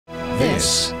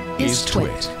This is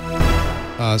TWiT.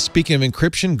 Speaking of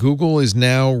encryption, Google is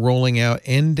now rolling out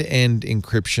end-to-end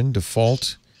encryption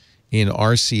default in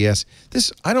RCS.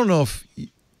 This, I don't know if,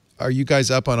 are you guys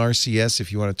up on RCS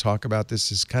if you want to talk about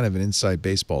this? It's kind of an inside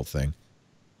baseball thing.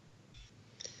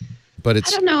 But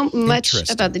it's I don't know much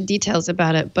about the details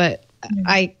about it, but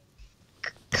I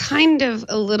kind of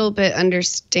a little bit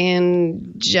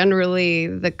understand generally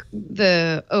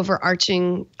the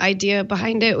overarching idea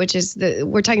behind it, which is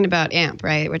we're talking about AMP,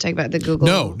 right? We're talking about the Google.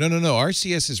 No.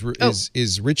 RCS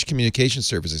is Rich Communication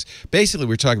Services. Basically,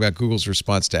 we're talking about Google's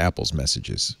response to Apple's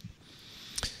messages.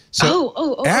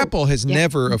 So Apple has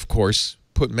never, of course,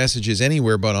 put messages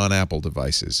anywhere but on Apple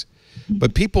devices.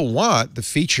 But people want the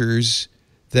features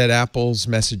that Apple's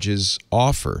messages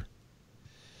offer.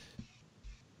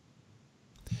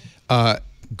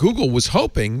 Google was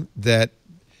hoping that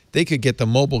they could get the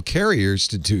mobile carriers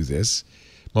to do this.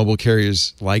 Mobile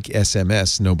carriers like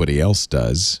SMS, nobody else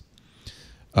does.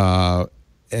 And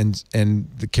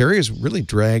the carriers really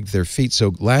dragged their feet.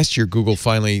 So last year, Google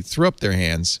finally threw up their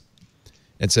hands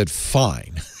and said,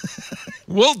 fine,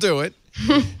 we'll do it.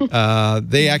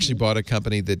 They actually bought a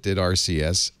company that did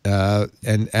RCS.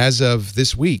 And as of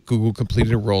this week, Google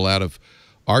completed a rollout of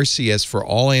RCS for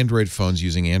all Android phones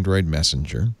using Android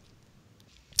Messenger.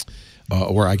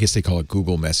 Or I guess they call it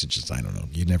Google Messages. I don't know.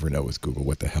 You never know with Google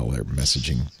what the hell their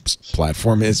messaging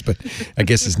platform is, but I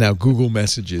guess it's now Google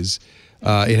Messages.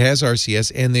 It has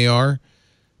RCS, and they are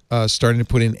starting to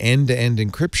put in end-to-end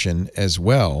encryption as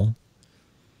well.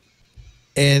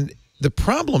 And the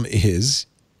problem is,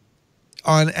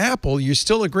 on Apple, you're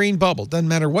still a green bubble. Doesn't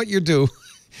matter what you do.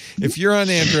 If you're on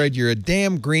Android, you're a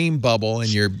damn green bubble, and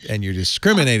you're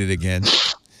discriminated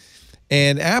against.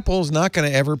 And Apple's not going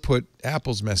to ever put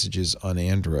Apple's messages on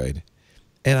Android.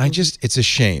 And it's a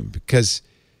shame because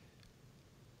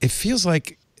it feels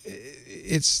like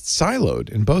it's siloed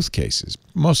in both cases,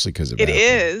 mostly because of Apple. It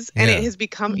is, and it has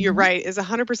become, you're right, is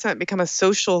 100% become a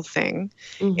social thing.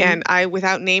 And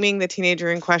without naming the teenager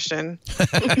in question.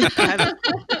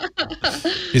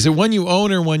 Is it one you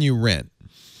own or one you rent?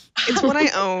 It's one I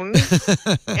own.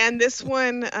 And this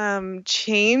one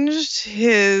changed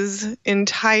his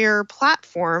entire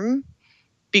platform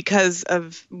because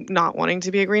of not wanting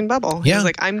to be a green bubble. He was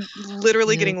like, I'm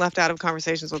literally getting left out of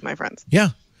conversations with my friends. Yeah,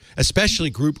 especially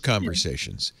group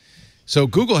conversations. So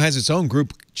Google has its own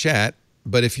group chat,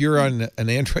 but if you're on an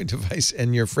Android device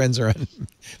and your friends are on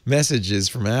messages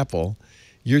from Apple,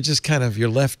 you're just kind of, you're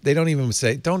left. They don't even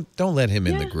say, don't let him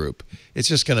in the group. It's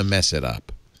just going to mess it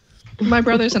up. My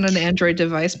brother's on an Android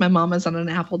device. My mom is on an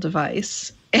Apple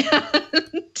device. And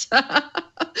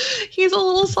he's a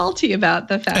little salty about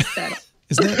the fact that...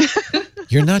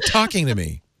 You're not talking to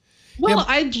me. Well,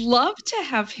 I'd love to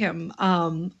have him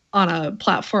on a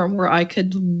platform where I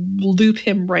could loop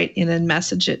him right in and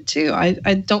message it too.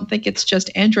 I don't think it's just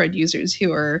Android users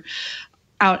who are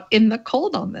out in the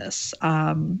cold on this.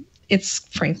 It's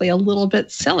frankly a little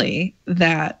bit silly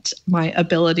that my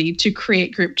ability to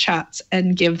create group chats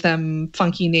and give them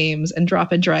funky names and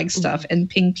drop and drag stuff and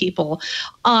ping people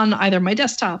on either my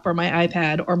desktop or my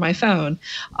iPad or my phone.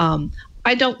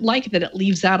 I don't like that it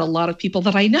leaves out a lot of people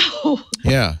that I know.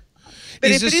 Yeah.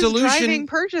 But if it is driving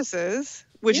purchases,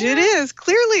 which it is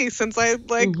clearly, since I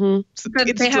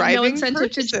it's they have driving no incentive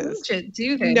purchases. to change it,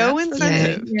 do they? No That's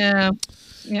incentive. Yeah.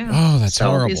 Yeah. Oh, that's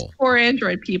horrible. These poor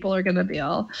Android people are going to be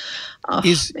all. Oh,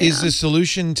 is the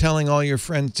solution telling all your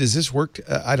friends? Does this work?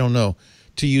 I don't know.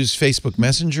 To use Facebook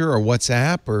Messenger or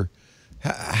WhatsApp or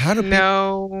how do?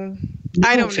 No,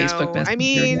 I don't know. Messenger, I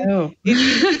mean,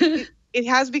 it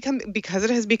has become, because it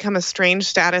has become a strange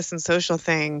status and social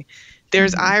thing.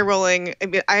 There's eye rolling. I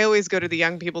mean, I always go to the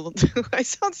young people. I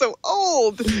sound so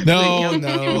old. No,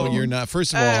 you're not.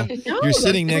 First of all, you're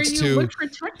sitting next to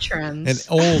an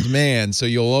old man, so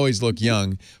you'll always look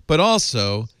young. But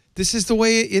also, this is the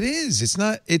way it is.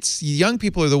 It's young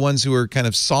people are the ones who are kind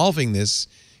of solving this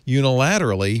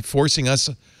unilaterally, forcing us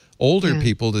older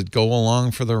people to go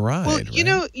along for the ride. Well,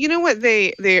 you know what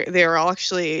they're all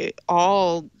actually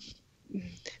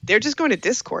they're just going to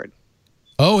Discord.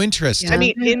 Oh, interesting. I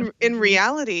mean, in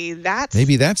reality,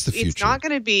 maybe that's the future. It's not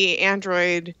going to be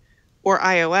Android or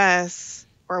iOS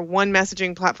or one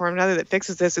messaging platform or another that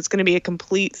fixes this. It's going to be a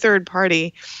complete third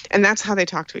party, and that's how they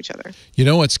talk to each other. You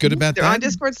know what's good about that? They're on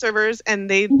Discord servers, and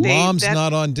Mom's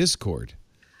not on Discord.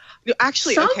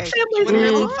 Actually, okay. Want to hear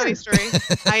a little funny story?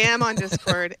 I am on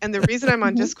Discord, and the reason I'm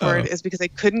on Discord is because I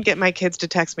couldn't get my kids to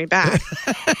text me back. So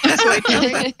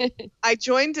I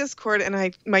joined Discord, and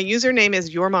my username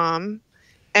is your mom.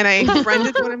 And I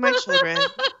friended one of my children.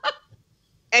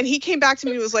 And he came back to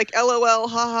me and was like, LOL,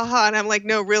 ha, ha, ha. And I'm like,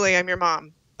 no, really, I'm your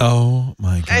mom. Oh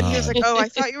my God. And he was like, oh, I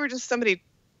thought you were just somebody,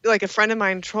 like a friend of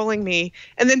mine trolling me.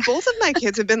 And then both of my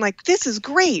kids have been like, this is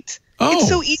great. Oh. It's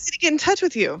so easy to get in touch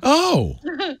with you. Oh.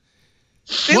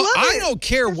 They love I it. don't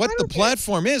care what the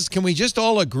platform is. Can we just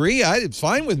all agree? It's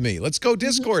fine with me. Let's go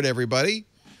Discord, everybody.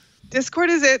 Discord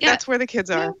is it. Yeah. That's where the kids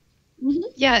are.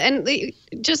 Yeah, and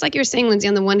just like you're saying, Lindsay,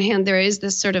 on the one hand, there is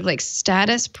this sort of like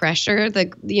status pressure, the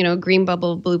green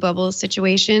bubble, blue bubble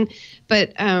situation,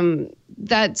 but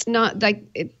that's not like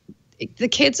the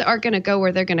kids are going to go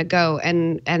where they're going to go,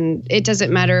 and it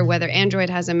doesn't matter whether Android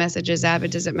has a Messages app,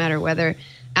 it doesn't matter whether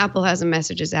Apple has a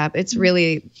Messages app. It's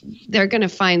really they're going to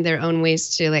find their own ways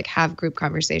to like have group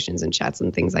conversations and chats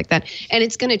and things like that, and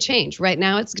it's going to change. Right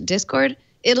now, it's Discord.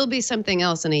 It'll be something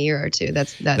else in a year or two.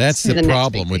 That's the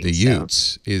problem with the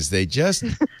Utes is they're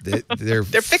they're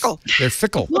fickle. They're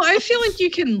fickle. Well, I feel like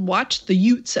you can watch the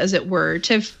Utes, as it were,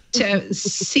 to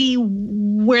see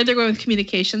where they're going with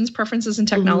communications, preferences, and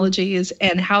technologies,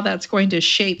 and how that's going to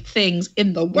shape things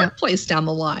in the workplace down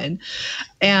the line.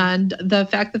 And the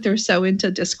fact that they're so into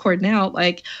Discord now,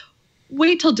 like,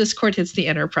 wait till Discord hits the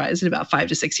enterprise in about 5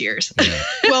 to 6 years. Yeah.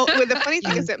 Well, the funny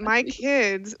thing is that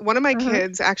one of my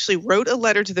kids actually wrote a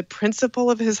letter to the principal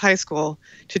of his high school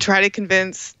to try to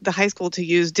convince the high school to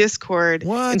use Discord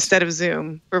instead of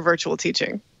Zoom for virtual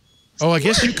teaching. Oh, I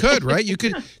guess you could, right? You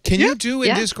could. Can you do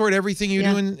in Discord everything you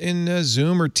do in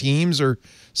Zoom or Teams or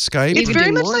Skype? It's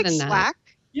very much like Slack.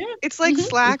 Yeah. It's like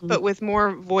Slack, but with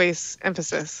more voice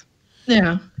emphasis.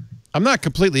 Yeah. I'm not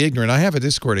completely ignorant. I have a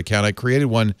Discord account. I created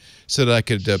one so that I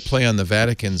could play on the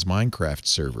Vatican's Minecraft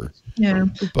server. Yeah.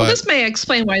 Well, this may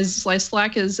explain why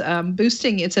Slack is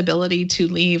boosting its ability to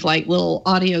leave like little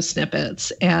audio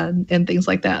snippets and things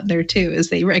like that there too, as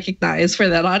they recognize where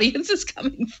that audience is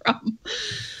coming from.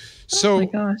 So, oh my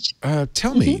gosh.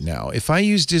 Tell me now, if I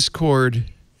use Discord,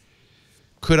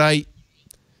 could I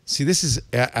see? This is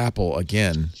Apple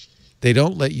again. They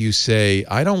don't let you say,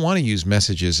 I don't want to use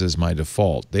Messages as my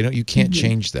default. You can't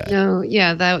change that. No,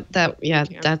 yeah,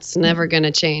 that's never going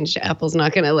to change. Apple's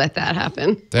not going to let that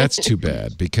happen. That's too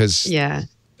bad because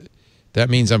that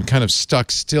means I'm kind of stuck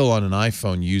still on an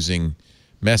iPhone using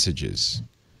Messages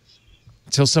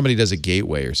until somebody does a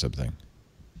gateway or something.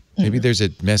 Maybe there's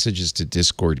a Messages to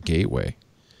Discord gateway.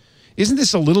 Isn't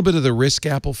this a little bit of the risk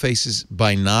Apple faces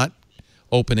by not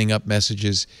opening up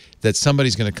Messages, that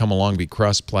somebody's going to come along, be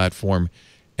cross-platform,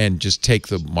 and just take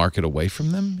the market away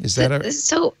from them? Is that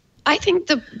so? I think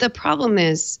the problem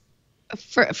is,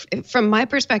 from my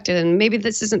perspective, and maybe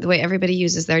this isn't the way everybody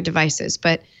uses their devices,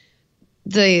 but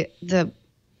the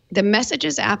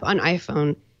Messages app on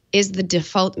iPhone is the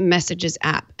default Messages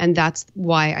app, and that's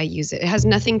why I use it. It has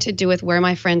nothing to do with where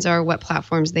my friends are, what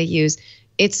platforms they use.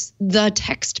 It's the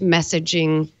text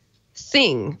messaging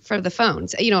thing for the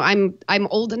phones. I'm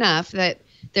old enough that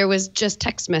there was just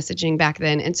text messaging back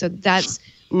then, and so that's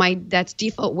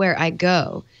default where I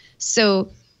go. So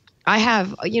I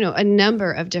have a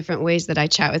number of different ways that I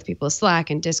chat with people, Slack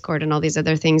and Discord and all these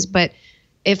other things. But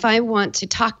if I want to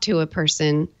talk to a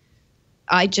person,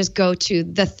 I just go to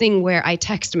the thing where I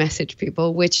text message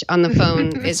people, which on the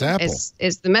phone is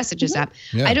the Messages app.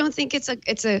 Yeah. I don't think it's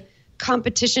a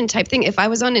competition type thing. If I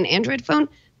was on an Android phone,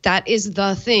 that is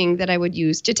the thing that I would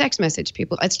use to text message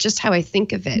people. It's just how I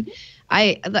think of it.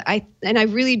 I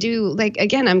really do, like,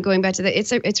 again, I'm going back to that.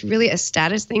 It's really a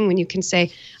status thing when you can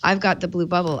say, I've got the blue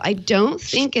bubble. I don't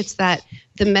think it's that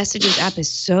the Messages app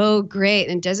is so great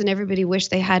and doesn't everybody wish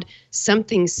they had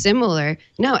something similar?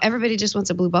 No, everybody just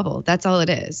wants a blue bubble. That's all it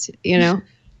is,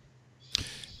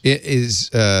 Is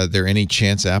there any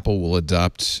chance Apple will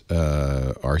adopt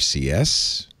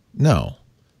RCS? No.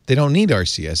 They don't need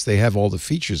RCS. They have all the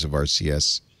features of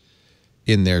RCS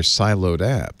in their siloed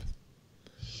app.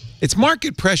 It's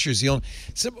market pressures.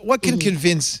 So what can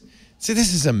convince? See,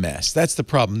 this is a mess. That's the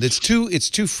problem. It's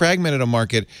too fragmented a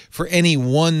market for any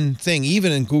one thing,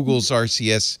 even in Google's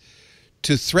RCS,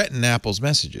 to threaten Apple's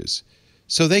Messages.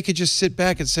 So they could just sit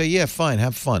back and say, yeah, fine,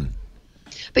 have fun.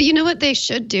 But you know what they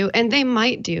should do, and they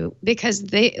might do, because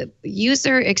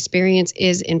user experience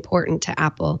is important to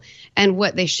Apple. And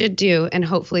what they should do, and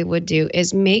hopefully would do,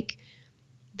 is make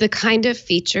the kind of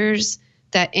features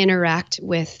that interact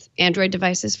with Android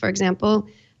devices, for example,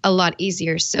 a lot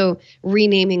easier. So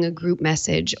renaming a group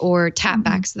message or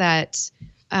tapbacks that,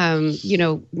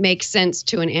 make sense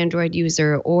to an Android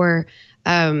user, or,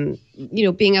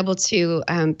 being able to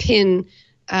pin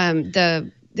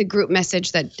the group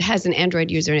message that has an Android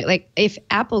user in it. Like if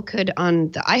Apple could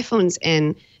on the iPhone's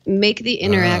end make the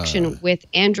interaction with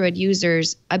Android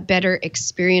users a better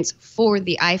experience for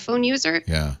the iPhone user.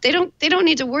 Yeah. They don't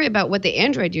need to worry about what the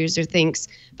Android user thinks,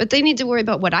 but they need to worry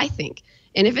about what I think.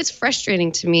 And if it's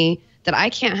frustrating to me that I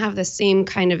can't have the same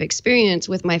kind of experience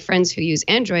with my friends who use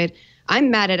Android.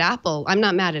 I'm mad at Apple. I'm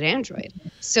not mad at Android.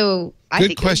 So I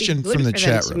think question it would be good from the for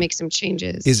chat them room. to make some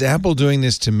changes. Is Apple doing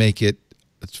this to make it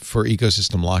for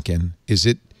ecosystem lock-in? Is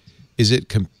it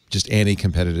just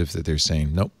anti-competitive that they're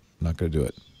saying, nope, not going to do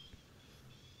it?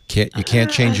 You can't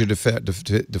change your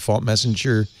default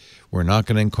messenger. We're not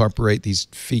going to incorporate these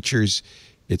features.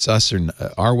 It's us or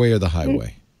our way or the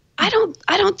highway. I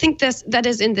don't think that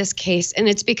is in this case, and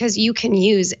it's because you can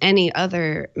use any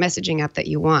other messaging app that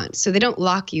you want. So they don't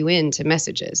lock you into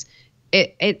messages.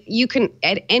 You can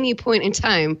at any point in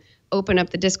time open up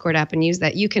the Discord app and use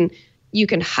that. You can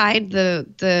hide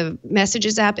the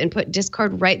Messages app and put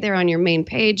Discord right there on your main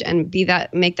page and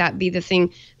make that be the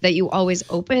thing that you always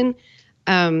open.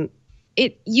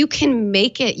 You can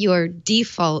make it your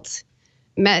default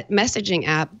messaging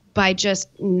app by just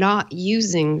not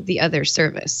using the other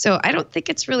service. So I don't think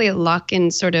it's really a lock-in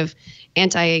sort of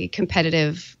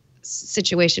anti-competitive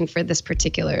situation for this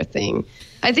particular thing.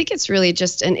 I think it's really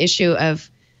just an issue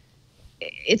of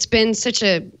it's been such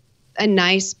a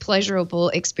nice, pleasurable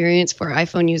experience for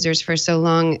iPhone users for so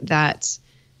long that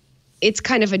it's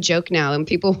kind of a joke now, and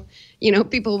people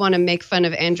want to make fun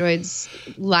of Android's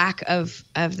lack of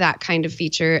that kind of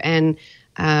feature. And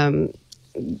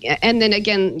then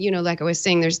again, like I was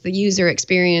saying, there's the user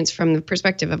experience from the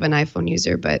perspective of an iPhone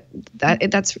user, but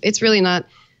it's really not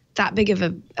that big of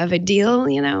a deal,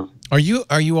 Are you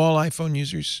all iPhone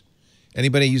users?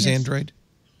 Anybody use Android?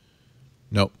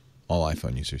 Nope, all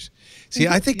iPhone users. See,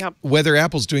 I think whether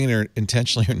Apple's doing it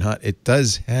intentionally or not, it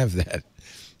does have that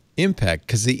impact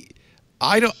because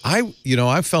I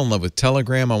fell in love with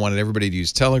Telegram. I wanted everybody to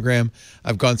use Telegram.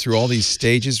 I've gone through all these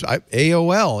stages.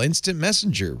 AOL, Instant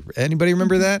Messenger. Anybody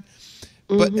remember that?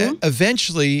 But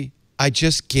eventually, I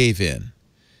just gave in.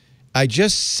 I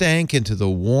just sank into the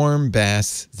warm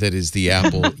bath that is the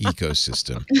Apple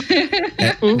ecosystem.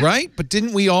 Right? But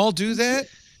didn't we all do that?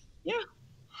 Yeah.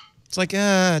 It's like,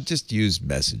 just use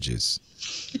messages.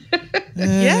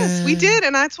 Yes, we did.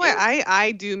 And that's why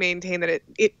I do maintain that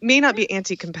it may not be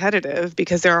anti-competitive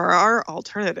because there are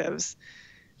alternatives,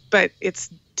 but it's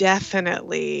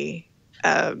definitely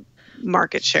a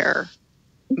market share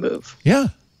move. Yeah.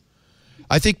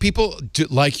 I think people do,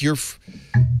 like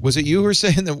was it you who were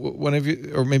saying that one of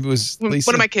you, or maybe it was Lisa?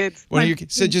 One of my kids. One of your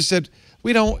kids said,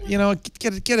 we don't,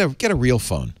 get a real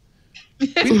phone.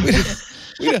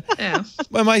 Yeah.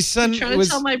 Well, my son I'm trying to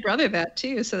tell my brother that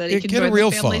too, so that he can get join a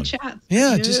real the family phone. chat.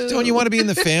 Yeah, just don't you want to be in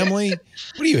the family? What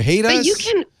do you hate us?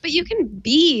 But you can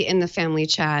be in the family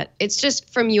chat. It's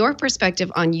just from your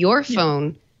perspective on your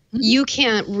phone. You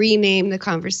can't rename the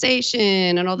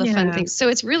conversation and all the fun things. So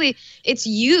it's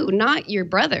you, not your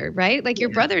brother, right? Like your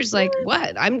brother's like,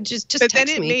 what? I'm just But text then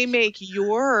it me. may make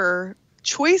your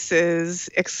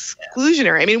choices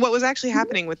exclusionary. I mean, what was actually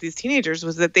happening with these teenagers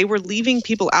was that they were leaving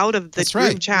people out of the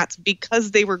group chats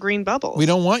because they were green bubbles. We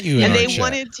don't want you in and our they chat.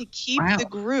 wanted to keep the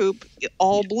group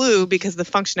all blue because the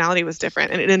functionality was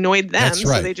different and it annoyed them. That's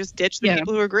right. So they just ditched the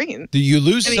people who were green. You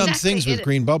lose some exactly. things with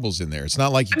green bubbles in there. It's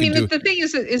not like you can do. The thing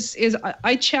is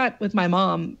I chat with my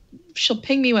mom. She'll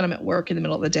ping me when I'm at work in the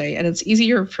middle of the day, and it's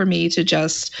easier for me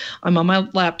to I'm on my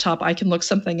laptop, I can look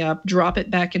something up, drop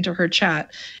it back into her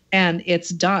chat, and it's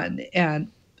done. And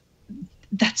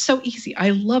that's so easy.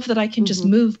 I love that I can just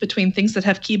move between things that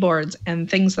have keyboards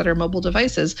and things that are mobile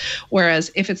devices.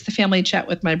 Whereas if it's the family chat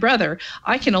with my brother,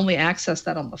 I can only access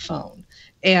that on the phone.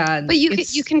 But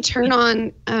you can turn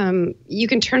on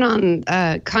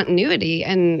continuity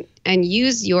and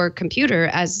use your computer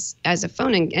as a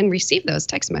phone and receive those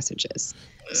text messages.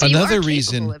 So Another you are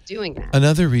reason capable of doing that.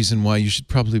 Another reason why you should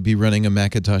probably be running a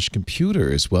Macintosh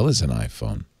computer as well as an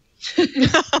iPhone.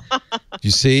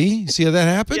 You see how that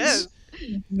happens? Yes.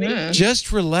 Yeah.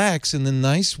 Just relax in the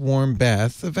nice warm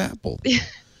bath of Apple.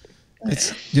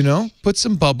 It's put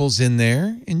some bubbles in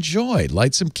there, enjoy,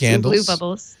 light some candles. Some blue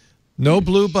bubbles. No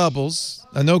blue bubbles,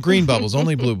 no green bubbles,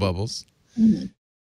 only blue bubbles.